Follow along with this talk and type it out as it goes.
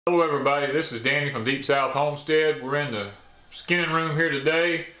Hello everybody, this is Danny from Deep South Homestead. We're in the skinning room here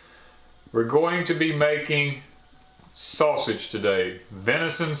today. We're going to be making sausage today,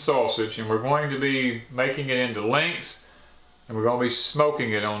 venison sausage, and we're going to be making it into links, and we're going to be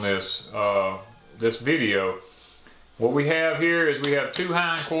smoking it on this video. What we have here is we have 2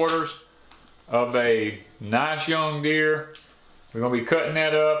 hindquarters of a nice young deer. We're going to be cutting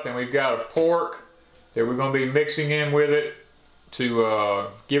that up, and we've got a pork that we're going to be mixing in with it to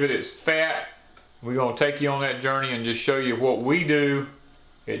give it its fat. We're going to take you on that journey and just show you what we do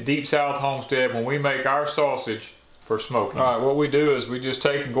at Deep South Homestead when we make our sausage for smoking. Alright, what we do is we just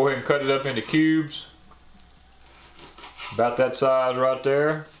take and go ahead and cut it up into cubes. About that size right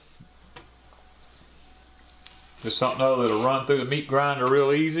there. Just something that'll run through the meat grinder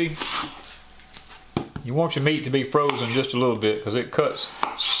real easy. You want your meat to be frozen just a little bit because it cuts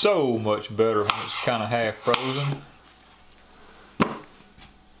so much better when it's kind of half frozen.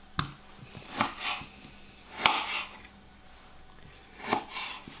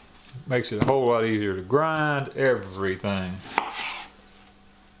 Makes it a whole lot easier to grind everything.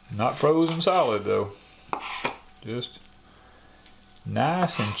 Not frozen solid though. Just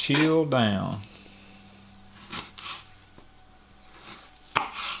nice and chilled down.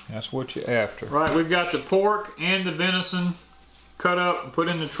 That's what you're after. Right, we've got the pork and the venison cut up and put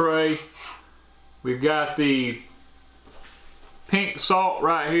in the tray. We've got the pink salt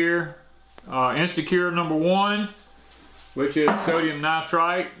right here, Instacure #1. Which is sodium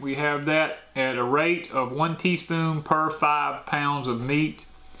nitrite. We have that at a rate of 1 teaspoon per 5 pounds of meat.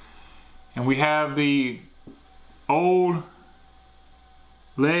 And we have the Old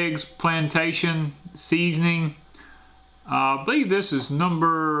Legs Plantation seasoning. I believe this is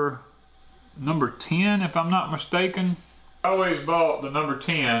number 10 if I'm not mistaken. I always bought the number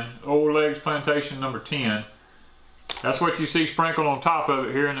 10, Old Legs Plantation number 10. That's what you see sprinkled on top of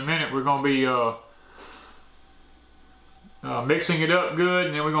it here. In a minute we're going to be mixing it up good,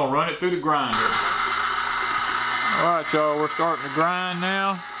 and then we're gonna run it through the grinder. Alright y'all, we're starting to grind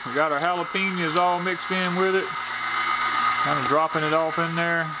now. We got our jalapenos all mixed in with it. Kind of dropping it off in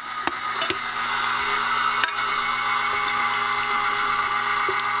there.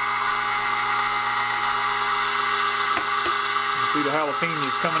 You see the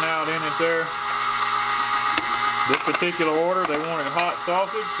jalapenos coming out in it there. This particular order, they wanted hot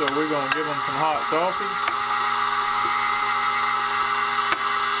sausage, so we're gonna give them some hot sausage.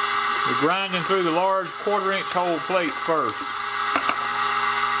 We're grinding through the large 1/4-inch hole plate first.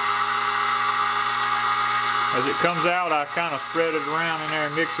 As it comes out, I kind of spread it around in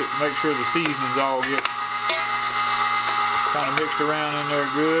there and mix it to make sure the seasonings all get kind of mixed around in there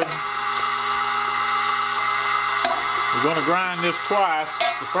good. We're going to grind this twice.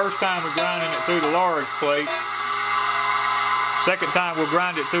 The first time we're grinding it through the large plate. Second time we'll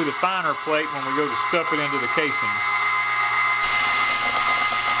grind it through the finer plate when we go to stuff it into the casings.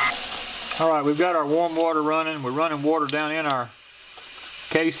 Alright, we've got our warm water running. We're running water down in our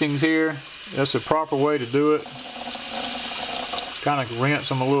casings here. That's the proper way to do it. Kind of rinse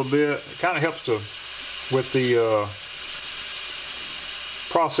them a little bit. It kind of helps with the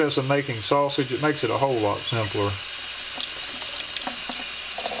process of making sausage. It makes it a whole lot simpler.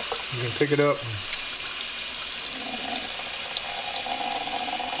 You can pick it up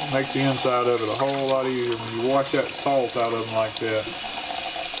and it makes the inside of it a whole lot easier when you wash that salt out of them like that.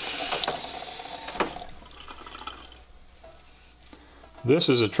 This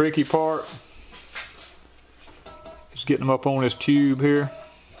is a tricky part. Just getting them up on this tube here.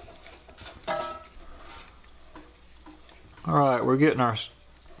 Alright, we're getting our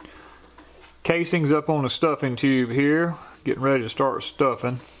casings up on the stuffing tube here. Getting ready to start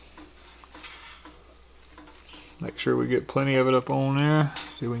stuffing. Make sure we get plenty of it up on there.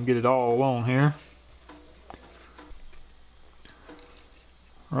 See if we can get it all on here.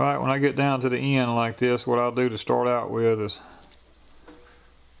 Alright, when I get down to the end like this, what I'll do to start out with is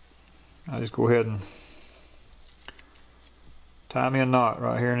I just go ahead and tie me a knot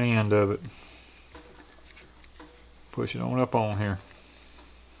right here in the end of it. Push it on up on here.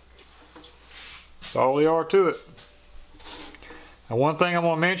 That's all there are to it. Now one thing I'm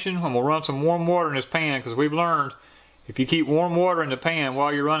going to mention, I'm going to run some warm water in this pan because we've learned if you keep warm water in the pan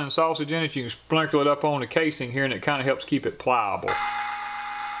while you're running sausage in it, you can sprinkle it up on the casing here and it kind of helps keep it pliable.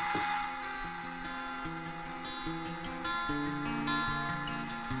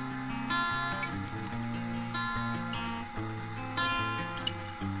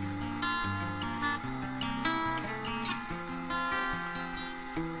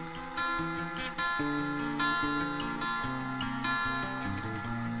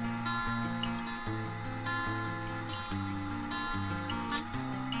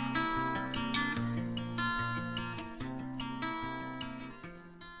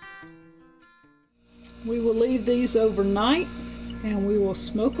 We will leave these overnight and we will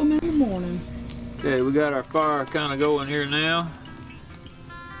smoke them in the morning. Okay, we got our fire kind of going here now.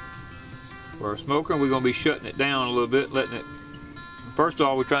 For our smoker, we're going to be shutting it down a little bit, letting it. First of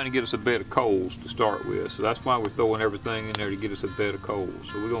all, we're trying to get us a bed of coals to start with, so that's why we're throwing everything in there to get us a bed of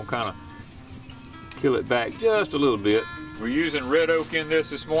coals. So we're going to kind of kill it back just a little bit. We're using red oak in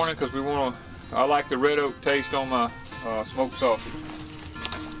this morning because we want to. I like the red oak taste on my smoked sausage.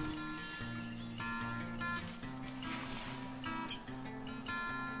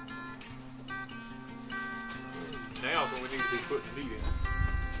 Now is when we need to be putting the meat in.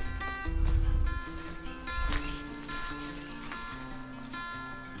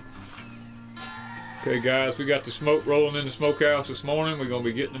 Okay guys, we got the smoke rolling in the smokehouse this morning. We're going to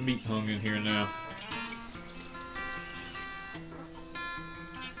be getting the meat hung in here now.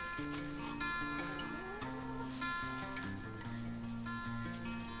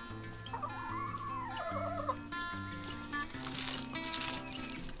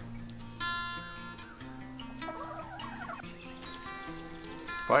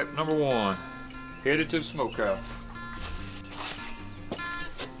 Pipe number 1, headed to the smokehouse.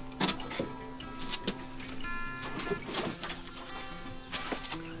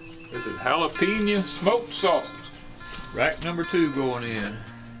 This is jalapeno smoked sausage. Rack number 2 going in.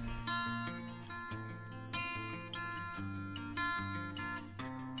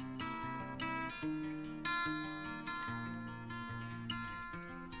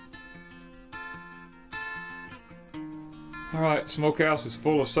 Alright, smokehouse is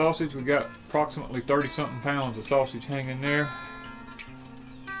full of sausage. We got approximately 30-something pounds of sausage hanging there.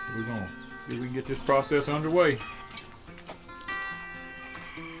 We're going to see if we can get this process underway.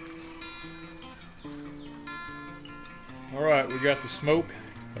 Alright, we got the smoke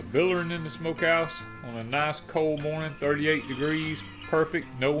billowing in the smokehouse on a nice cold morning, 38 degrees, perfect,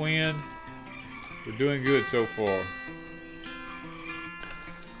 no wind. We're doing good so far.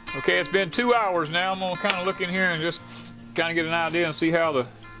 Okay, it's been 2 hours now. I'm going to kind of look in here and just kind of get an idea and see how the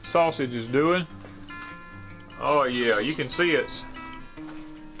sausage is doing. Oh yeah, you can see it's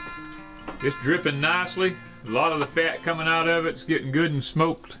dripping nicely. A lot of the fat coming out of it's getting good and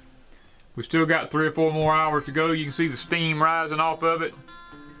smoked. We still got 3 or 4 more hours to go. You can see the steam rising off of it.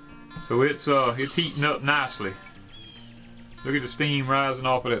 So it's heating up nicely. Look at the steam rising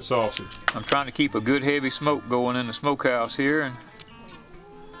off of that sausage. I'm trying to keep a good heavy smoke going in the smokehouse here, and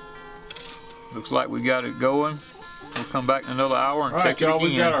looks like we got it going. We'll come back in another hour and check it again.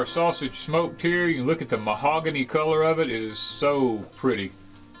 We've got our sausage smoked here. You can look at the mahogany color of it. It is so pretty.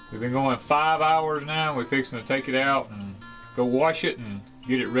 We've been going 5 hours now, and we're fixing to take it out and go wash it and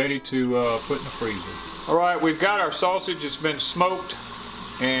get it ready to put in the freezer. Alright, we've got our sausage. It's been smoked,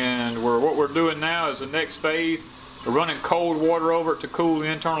 and what we're doing now is the next phase. We're running cold water over it to cool the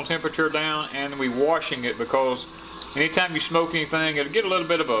internal temperature down, and we're washing it because anytime you smoke anything, it'll get a little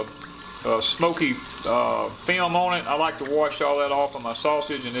bit of a smoky film on it. I like to wash all that off of my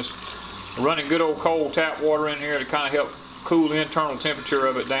sausage, and just running good old cold tap water in here to kind of help cool the internal temperature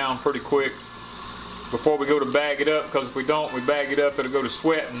of it down pretty quick before we go to bag it up, because if we don't, we bag it up, it'll go to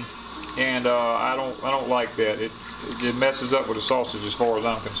sweating, and I don't like that. It messes up with the sausage as far as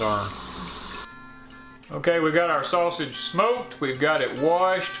I'm concerned. Okay, we've got our sausage smoked, we've got it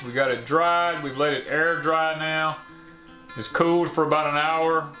washed, we've got it dried, we've let it air dry now. It's cooled for about an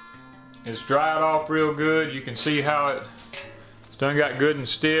hour. It's dried off real good. You can see how it's done got good and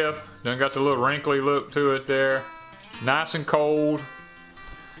stiff. Done got the little wrinkly look to it there. Nice and cold.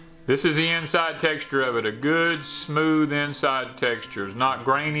 This is the inside texture of it. A good, smooth inside texture. It's not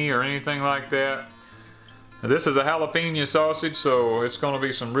grainy or anything like that. Now, this is a jalapeno sausage, so it's going to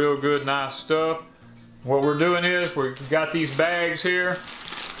be some real good, nice stuff. What we're doing is we've got these bags here.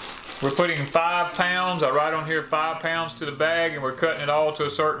 We're putting 5 pounds, I write on here 5 pounds to the bag, and we're cutting it all to a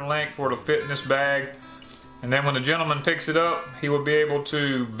certain length for it to fit in this bag. And then when the gentleman picks it up, he will be able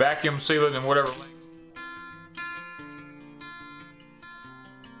to vacuum seal it in whatever length.